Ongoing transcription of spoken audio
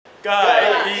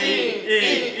盖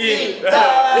伊的。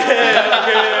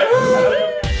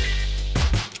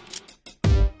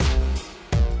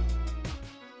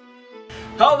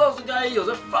Hello， 大家好，我是盖伊。有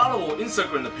在 follow 我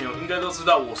Instagram 的朋友，应该都知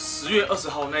道我10月20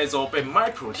号那一周被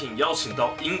MYPROTEIN 邀请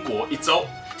到英国1周，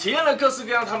体验了各式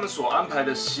各样他们所安排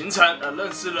的行程，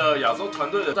认识了亚洲团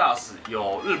队的大使，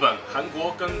有日本、韩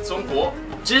国跟中国。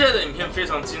接下来的影片非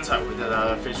常精彩，我会带大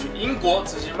家飞去英国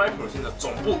这些 MYPROTEIN 的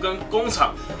总部跟工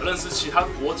厂，认识其他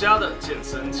国家的健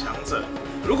身强者。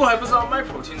如果还不知道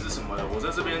MYPROTEIN 是什么呢？我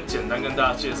在这边简单跟大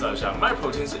家介绍一下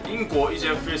 ，MYPROTEIN 是英国一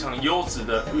间非常优质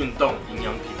的运动营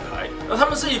养品牌。那他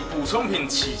们是以补充品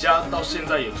起家，到现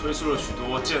在也推出了许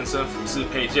多健身服饰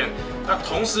配件。那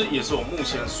同时也是我目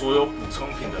前所有补充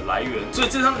品的来源。所以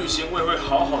这趟旅行我也会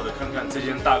好好的看看这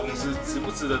间大公司值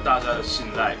不值得大家的信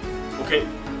赖。OK，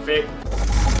 飞。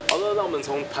好的，那我们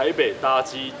从台北搭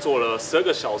机坐了12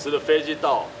个小时的飞机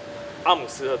到阿姆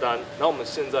斯特丹，然后我们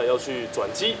现在要去转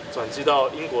机到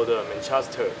英国的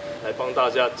Manchester 来帮大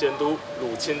家监督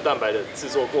乳清蛋白的制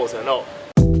作过程哦。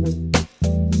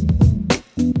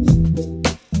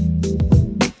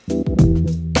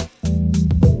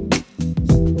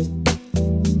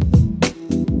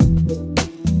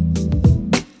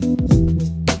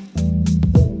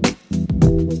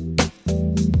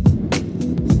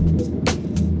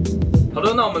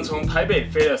那我们从台北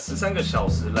飞了13个小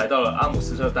时，来到了阿姆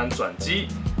斯特丹转机，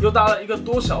又搭了1个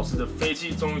多小时的飞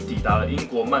机，终于抵达了英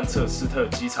国曼彻斯特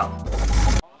机场。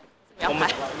我们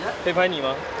可以拍你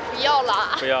吗？不要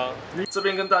啦！不要。这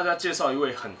边跟大家介绍一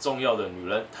位很重要的女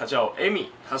人，她叫 Amy，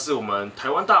 她是我们台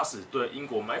湾大使对英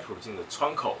国 MYPROTEIN 的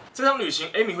窗口。这趟旅行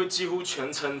 ，Amy 会几乎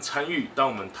全程参与，当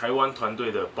我们台湾团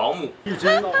队的保姆。已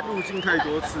经入境太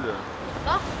多次了。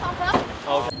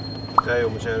好，我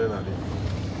们现在在哪里？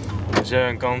我们现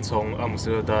在刚从阿姆斯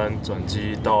特丹转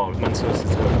机到曼彻斯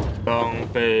特，刚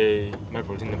被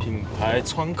MYPROTEIN 的品牌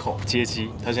窗口接机，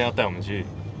他现在要带我们去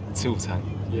吃午餐，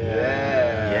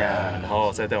然后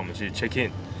再带我们去 check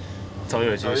in。早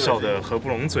友已经笑得合不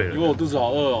拢嘴了，因为我肚子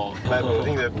好饿哦。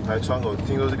MYPROTEIN 的品牌窗口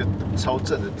听说是个超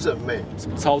正的正妹，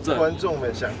超正。观众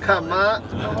们想看吗？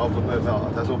然后不能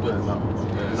闹，他说不能闹，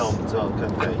那我们只好看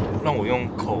看一眼。让我用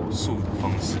口述的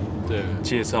方式，对，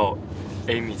介绍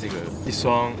Amy 这个一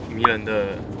双迷人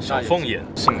的小凤眼，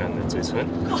性感的嘴唇，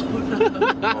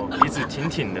鼻子挺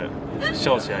挺的，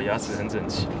笑起来牙齿很整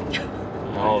齐，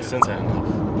然后身材很好。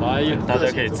哎呀，大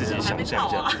家可以自己想象一下。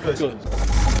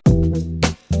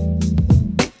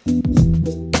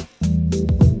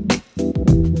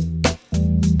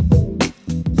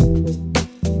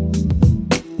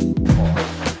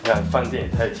你看饭店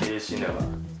也太贴心了吧，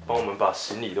帮我们把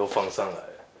行李都放上来了。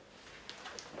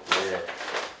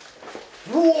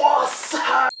哇塞！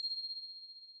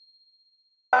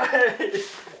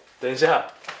等一下，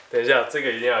这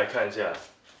个一定要来看一下，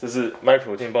这是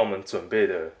MYPROTEIN 帮我们准备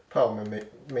的，怕我们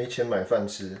没钱买饭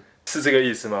吃，是这个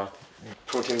意思吗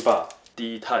？Protein Bar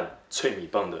低碳脆米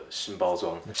棒的新包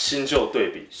装，新旧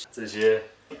对比，这些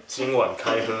今晚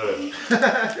开喝了，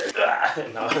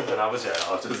拿不起来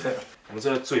了，就是我们这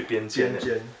在最边间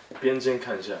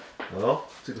看一下，哦，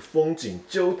这个风景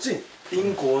究竟。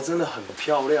英国真的很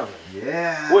漂亮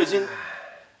耶！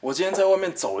我今天在外面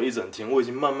走了一整天，我已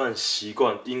经慢慢习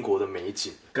惯英国的美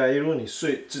景。如果你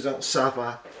睡这张沙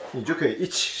发，你就可以一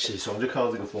起床就看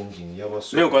到这个风景。你要不要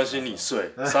睡？没有关系，你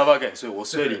睡沙发给你睡，我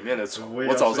睡里面的床。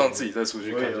我早上自己再出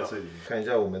去看一下。看一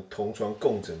下我们同床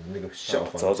共枕的那个小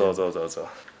房间。走。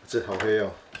这好黑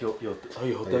哦。有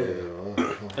灯。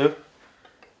哎呦。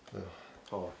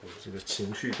哦，这个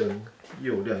情趣灯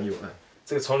又亮又暗。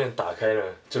这个窗帘打开呢，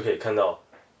就可以看到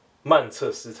曼彻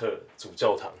斯特主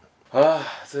教堂啊！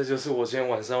这就是我今天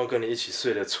晚上要跟你一起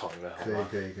睡的床了，好吗？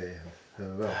可以，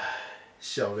很棒。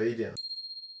小了一点，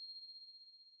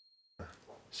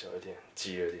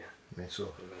挤了点，没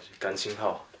错，没关系，感情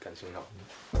好。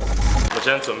我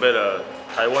现在准备了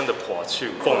台湾的破秋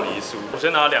凤梨酥，我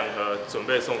先拿2盒，准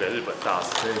备送给日本大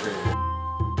使。可以。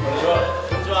こんにち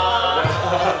は。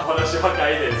私はガ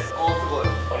イです。お、すごい。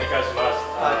お願いします。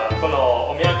この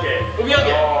お土産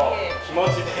の気持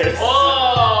ちです。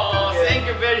Oh, thank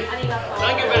you very much.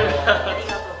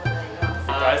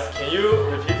 Guys, can you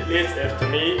repeat this after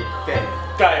me?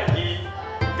 盖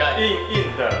伊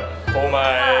硬的 for my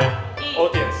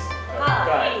audience.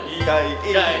 盖伊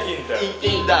硬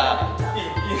的。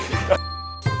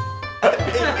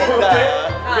Okay.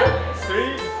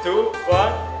 3, 2, 1.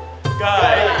 盖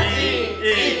伊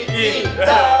硬的。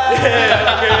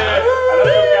Okay. I love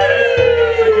you guys.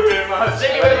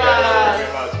 Thank you very much.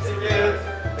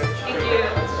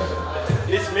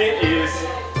 This mean is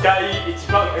盖伊一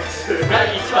番です。盖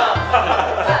一番。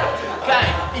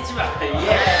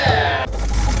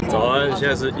们现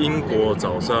在是英国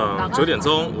早上9点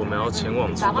钟，我们要前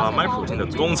往出发MYPROTEIN的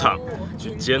工厂，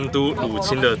去监督乳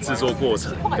清的制作过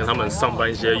程，跟他们上班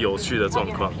一些有趣的状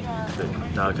况。对，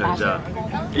大家看一下，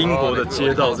英国的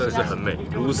街道真的是很美，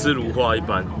如诗如画一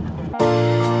般。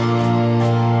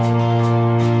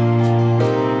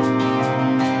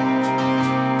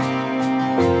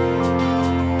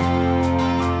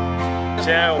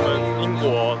现在我们英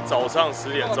国早上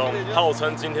10点钟，号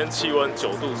称今天气温9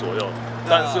度左右，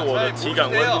但是我的体感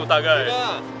温度大概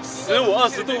15、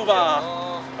20度吧。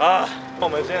啊，我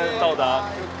们现在到达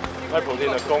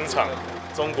MYPROTEIN的工厂，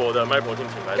中国的MYPROTEIN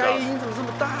品牌。盖音怎么这么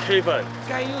大 ？K 粉，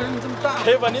盖音为什么这么大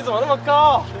 ？K 粉你怎么那么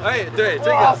高？哎，对，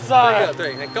这个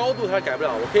对，高度它改不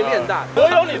了，我可以练大。我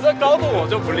有你这高度，我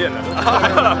就不练了。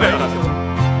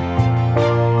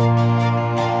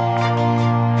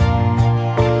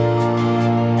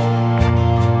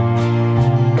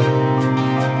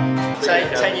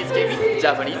Chinese Kevin,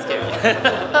 Japanese Kevin.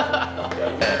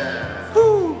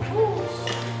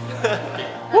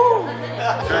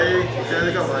 盖音，你现在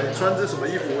在干嘛？你穿着什么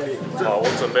衣服？你好，我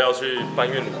准备要去搬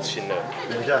运乳清了。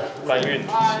等一下，搬运乳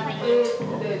清。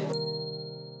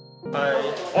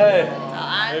哎，早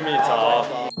，Amy 早。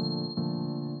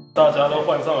大家都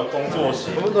换上了工作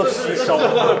鞋，这是小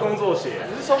哥的工作鞋，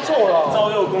你是穿错了。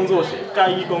赵佑工作鞋，盖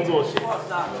伊工作鞋。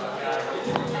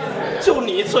就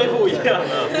你吹不一样了，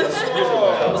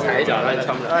踩一脚乱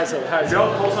穿的，太扯太扯！不要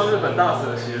偷穿日本大使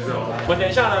的鞋子哦。我们等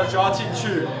一下呢就要进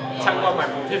去参观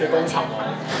MYPROTEIN的工厂哦。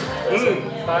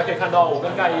大家可以看到我跟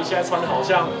盖伊现在穿的好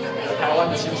像台湾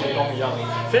的清洁工一样，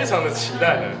非常的期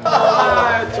待呢。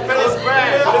Japanese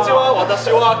friend，こんにちは、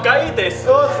私はガイです。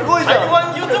すごいじゃん。台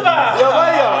湾 YouTuber。やば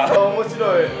いやん。面白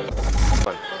い。我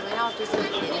们要就是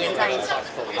黏在一起，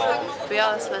不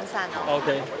要分散哦。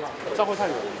 OK， 这样会太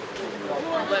远。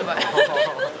不会不会，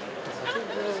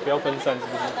不要分散，是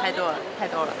不是？太多了太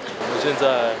多了。我们现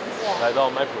在来到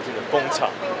MYPROTEIN的工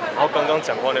厂，然后刚刚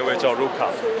讲话那位叫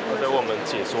Luca， 他在为我们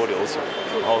解说流程，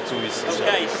然后注意事项。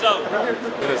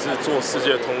真的是做世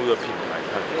界通路的品牌，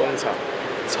看工厂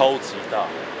超级大。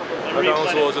他刚刚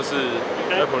说就是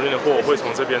MYPROTEIN的货会从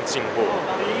这边进货，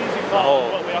然后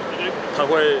他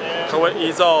会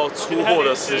依照出货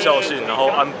的时效性，然后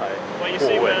安排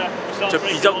货位。 就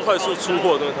比较快速出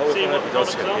货的东西，它会放在比较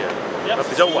前面；那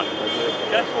比较晚的就会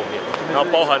放在后面。然后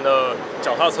包含了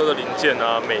脚踏车的零件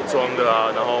啊、美妆的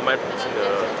啊，然后MYPROTEIN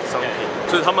的商品。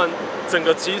所以他们整个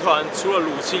集团除了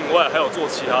乳清以外，还有做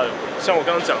其他的，像我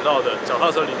刚刚讲到的脚踏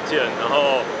车零件，然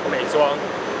后美妆，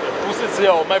不是只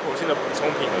有MYPROTEIN的补充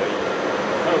品而已，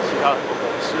还有其他很多东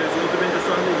西。所以说这边就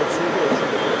算是一个出货区，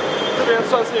这边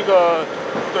算是一个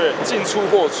对进出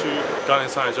货区。刚才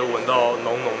上来就闻到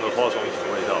浓浓的化妆品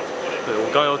味道。 对，我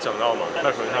刚刚有讲到嘛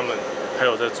，MYPROTEIN他们还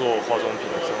有在做化妆品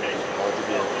的商品，然后这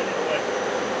边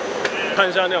看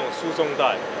一下那种输送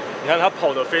带，你看它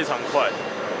跑得非常快。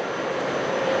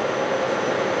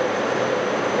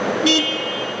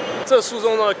这输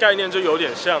送带的概念就有点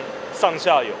像上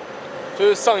下游，就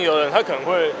是上游的人他可能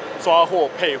会抓货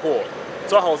配货，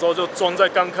抓好之后就装在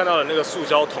刚看到的那个塑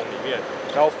胶桶里面，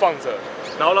然后放着，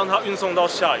然后让它运送到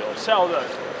下游，下游的人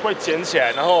会捡起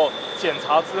来，然后 检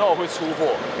查之后会出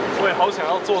货，我也好想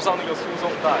要坐上那个输送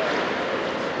带。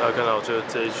大家看到，就是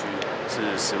这一区是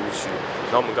食物区，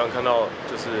然后我们刚刚看到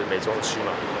就是美妆区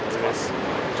嘛，这边是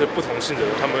就不同性质的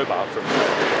他们会把它分开。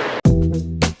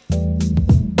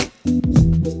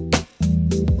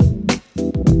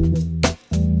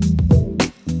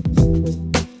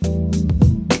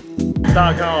大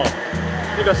家看到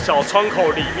那个小窗口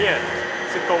里面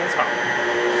是工厂，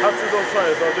它制作出来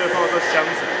的时候就会放到这箱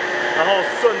子。 然后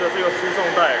顺着这个输送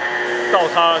带到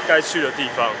它该去的地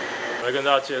方。我来跟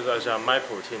大家介绍一下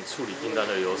MYPROTEIN处理订单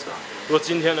的流程。如果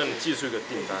今天呢你寄出一个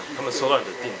订单，他们收到你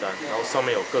的订单，然后上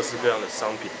面有各式各样的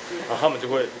商品，然后他们就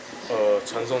会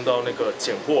传送到那个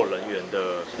拣货人员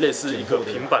的类似一个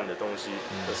平板的东西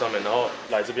的上面，然后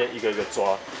来这边一个一个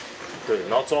抓，对，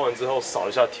然后抓完之后扫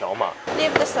一下条码。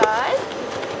Leave the side.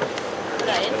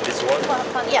 This one.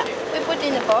 Yeah, we put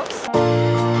in the box.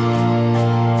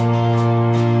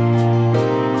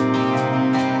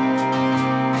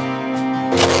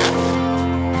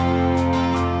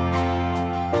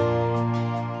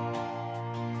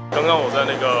 刚刚我在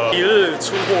那个一日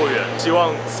出货员，希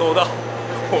望收到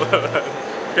我的人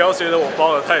不要觉得我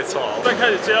包得太丑。在开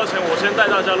始接到前，我先带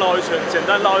大家绕一圈，简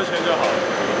单绕一圈就好了。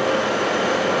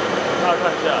大家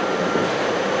看一下，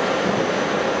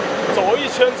走一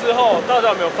圈之后，大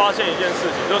家有没有发现一件事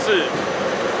情？就是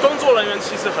工作人员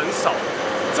其实很少。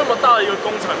这么大的一个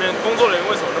工厂里面，工作人员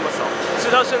为什么那么少？其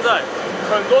实它现在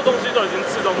很多东西都已经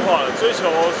自动化了，追求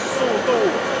速度、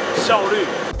效率。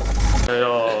还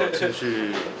要进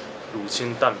去乳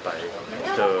清蛋白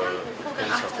的工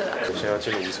厂。我现在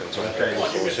进入无尘中，我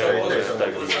现在带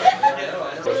个礼，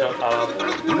好像阿拉伯。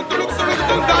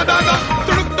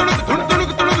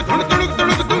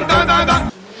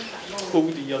裤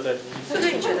底要在。这跟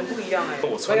以前的不一样哎。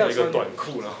我穿着一个短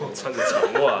裤，然后穿着长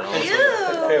袜，然后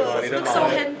可以吗？你的毛。手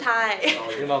很抬。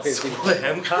你的毛可以进。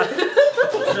很开，好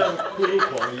像辉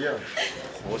煌一样。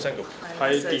我像个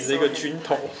还顶着一个军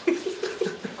头。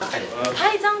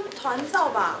拍一张团照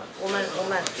吧，我们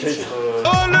一起。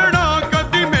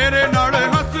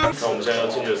那我们现在要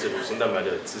进的是乳清蛋白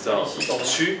的制造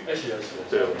区，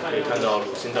对，我们可以看到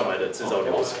乳清蛋白的制造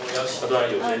流程。那当然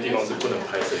有些地方是不能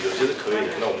拍摄，有些是可以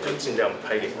的，那我们就尽量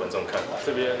拍给观众看。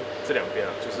这边这两边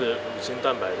啊，就是乳清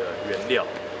蛋白的原料。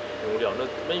原物料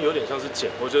那有点像是碱，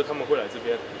我觉得他们会来这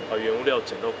边把原物料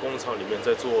捡到工厂里面，再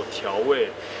做调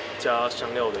味、加香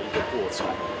料的一个过程，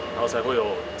然后才会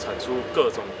有产出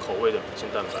各种口味的乳清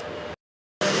蛋白。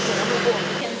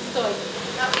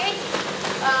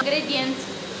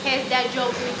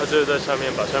他就是在下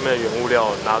面把下面的原物料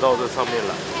拿到这上面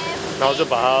来，然后就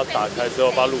把它打开之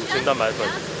后，把乳清蛋白粉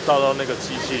倒到那个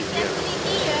机器里面。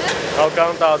然后刚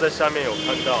刚大家在下面有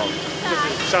看到，就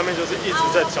是下面就是一直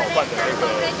在搅拌的那个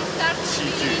器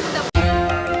具。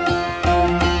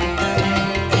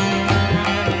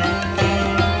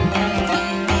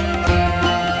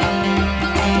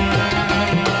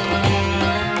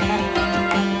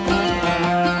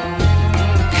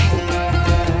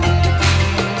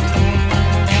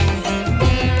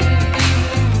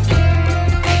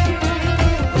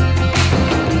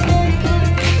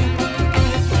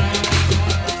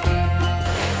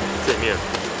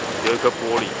有一个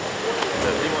玻璃，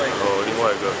另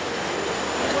外一个，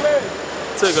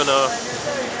这个呢，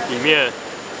里面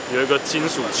有一个金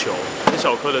属球，很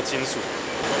小颗的金属，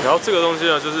然后这个东西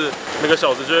呢，就是每个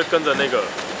小时就会跟着那个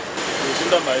乳清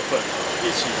蛋白粉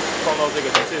一起放到这台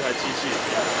机器里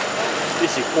面，一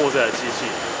起过这台机器，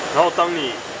然后当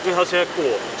你因为它现在过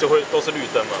就会都是绿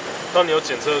灯嘛，当你有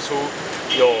检测出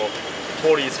有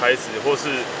玻璃材质或是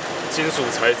金属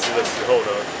材质的时候呢，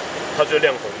它就会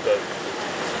亮红灯。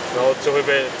然后就会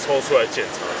被抽出来检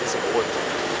查是什么问题，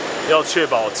要确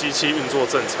保机器运作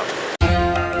正常。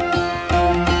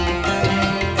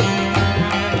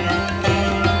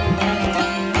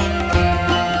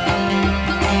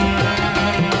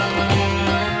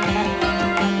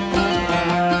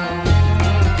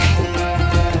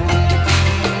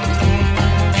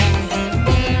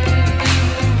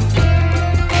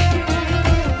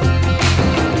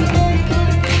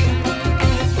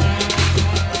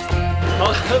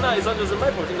那以上就是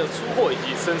MYPROTEIN的出货以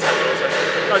及生产流程。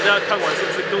大家看完是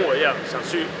不是跟我一样想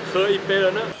去喝一杯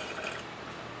了呢？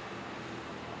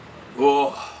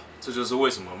哇，这就是为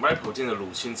什么MYPROTEIN的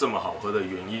乳清这么好喝的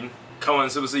原因。看完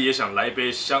是不是也想来一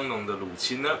杯香浓的乳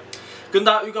清呢？跟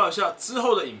大家预告一下，之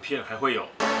后的影片还会有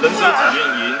忍者体验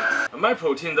营、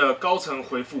MYPROTEIN的高层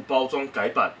回复包装改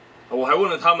版。我还问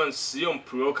了他们食用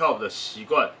Pro Cup 的习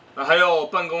惯，还有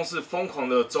办公室疯狂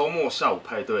的周末下午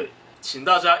派对。请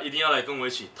大家一定要来跟我一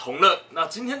起同乐。那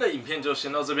今天的影片就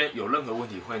先到这边，有任何问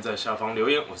题欢迎在下方留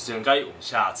言。我是健人盖伊，我们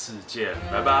下次见，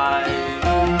拜拜。